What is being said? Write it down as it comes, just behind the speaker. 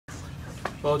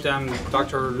Well, I'm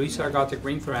Dr. Luis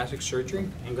Argote-Greene, thoracic surgery.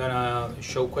 I'm going to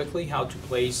show quickly how to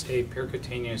place a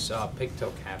percutaneous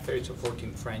pigtail catheter. It's a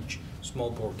 14 French small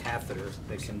bore catheter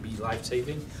that can be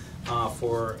life-saving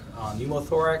for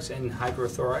pneumothorax and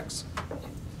hydrothorax,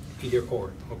 either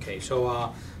or. Okay,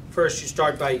 so first you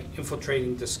start by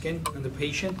infiltrating the skin of the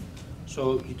patient.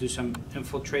 So you do some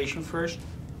infiltration first.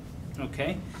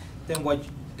 Okay, then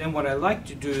what I like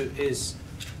to do is,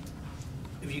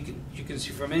 if you can see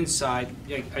from inside,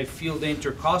 I feel the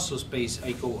intercostal space.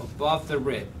 I go above the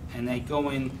rib and I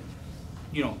go in,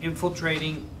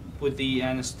 infiltrating with the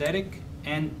anesthetic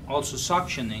and also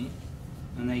suctioning,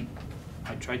 and I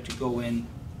try to go in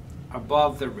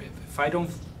above the rib. If I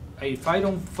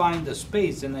don't find the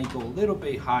space, then I go a little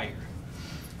bit higher.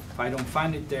 If I don't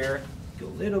find it there, go a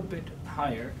little bit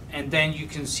higher, and then you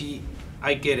can see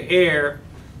I get air.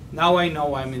 Now I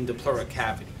know I'm in the pleural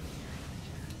cavity.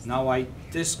 Now I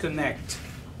disconnect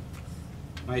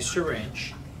my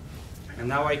syringe, and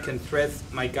now I can thread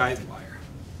my guide wire.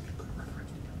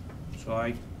 So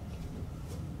I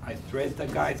thread the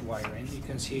guide wire in. You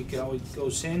can see how it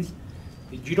goes in.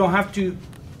 You don't have to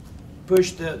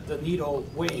push the needle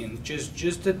way in,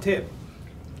 just the tip.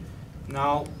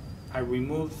 Now I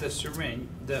remove the syringe,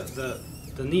 the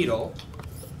needle,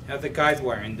 have the guide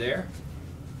wire in there.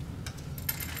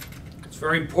 It's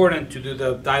very important to do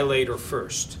the dilator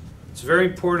first. It's very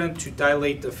important to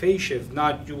dilate the fascia. If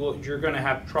not, you're going to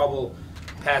have trouble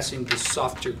passing the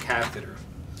softer catheter.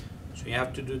 So you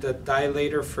have to do the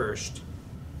dilator first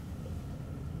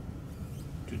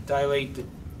to dilate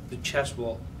the chest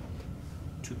wall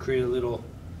to create a little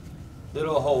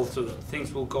hole so that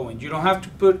things will go in. You don't have to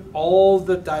put all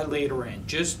the dilator in,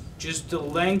 just the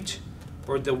length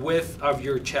or the width of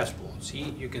your chest wall.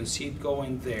 See, you can see it go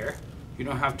in there. You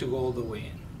don't have to go all the way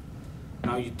in.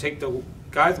 Now you take the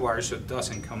guide wire so it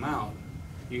doesn't come out.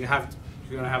 You're going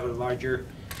to have a larger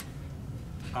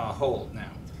hole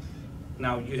now.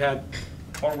 Now you had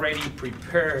already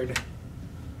prepared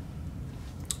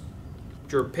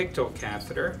your pigtail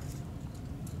catheter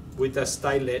with a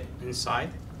stylet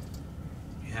inside.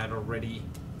 You had already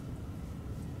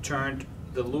turned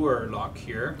the luer lock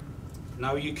here.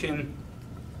 Now you can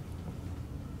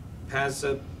pass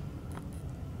a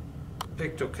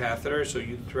pigtail catheter, so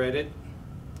you thread it.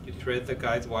 You thread the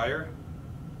guide wire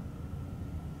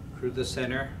through the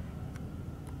center.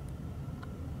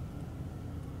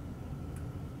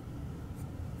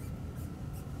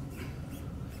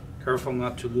 Careful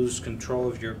not to lose control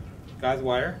of your guide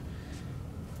wire.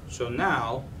 So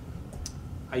now,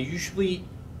 I usually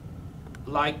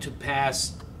like to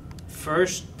pass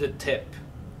first the tip.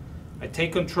 I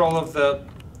take control of the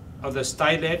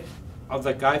stylet of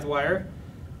the guide wire,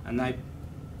 and I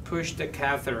push the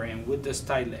catheter in with the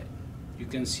stylet. You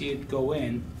can see it go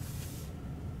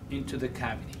into the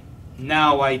cavity.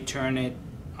 Now I turn it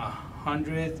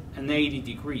 180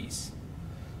 degrees,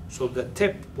 so the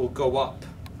tip will go up.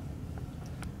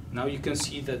 Now you can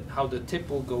see how the tip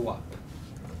will go up.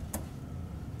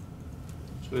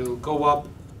 So it will go up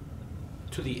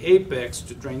to the apex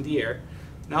to drain the air.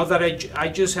 Now that I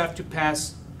just have to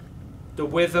pass the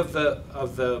width of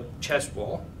the chest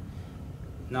wall.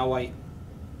 Now I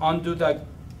undo the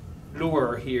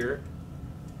luer here,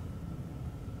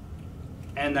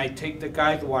 and I take the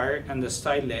guide wire and the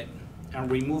stylet and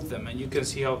remove them, and you can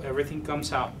see how everything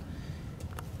comes out.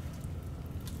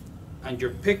 And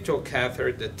your pigtail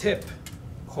catheter, the tip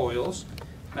coils.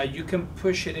 Now you can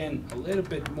push it in a little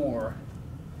bit more.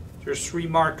 There's 3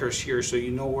 markers here, so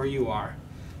you know where you are.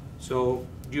 So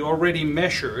you already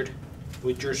measured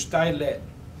with your stylet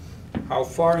how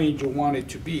far in you want it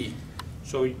to be,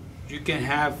 so you can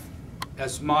have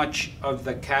as much of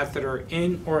the catheter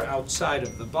in or outside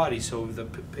of the body. So if the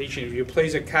patient, if you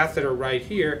place a catheter right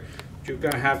here, you're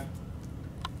going to have,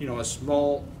 a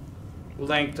small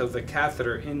length of the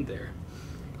catheter in there.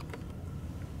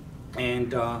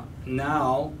 And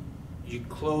now you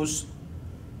close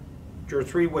your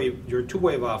your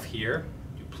 2-way valve here.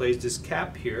 You place this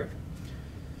cap here,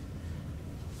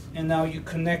 and now you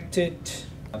connect it.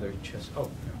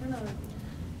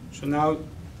 So now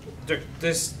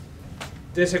this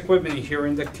equipment here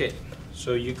in the kit.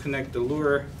 So you connect the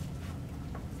luer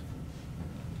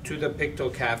to the pigtail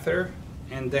catheter,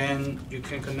 and then you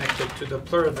can connect it to the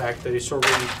pleural bag that is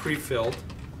already pre-filled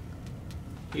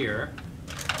here.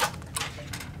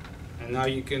 And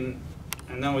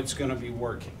now it's going to be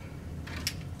working.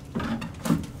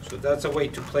 So that's a way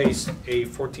to place a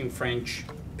 14 French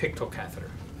pigtail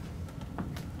catheter.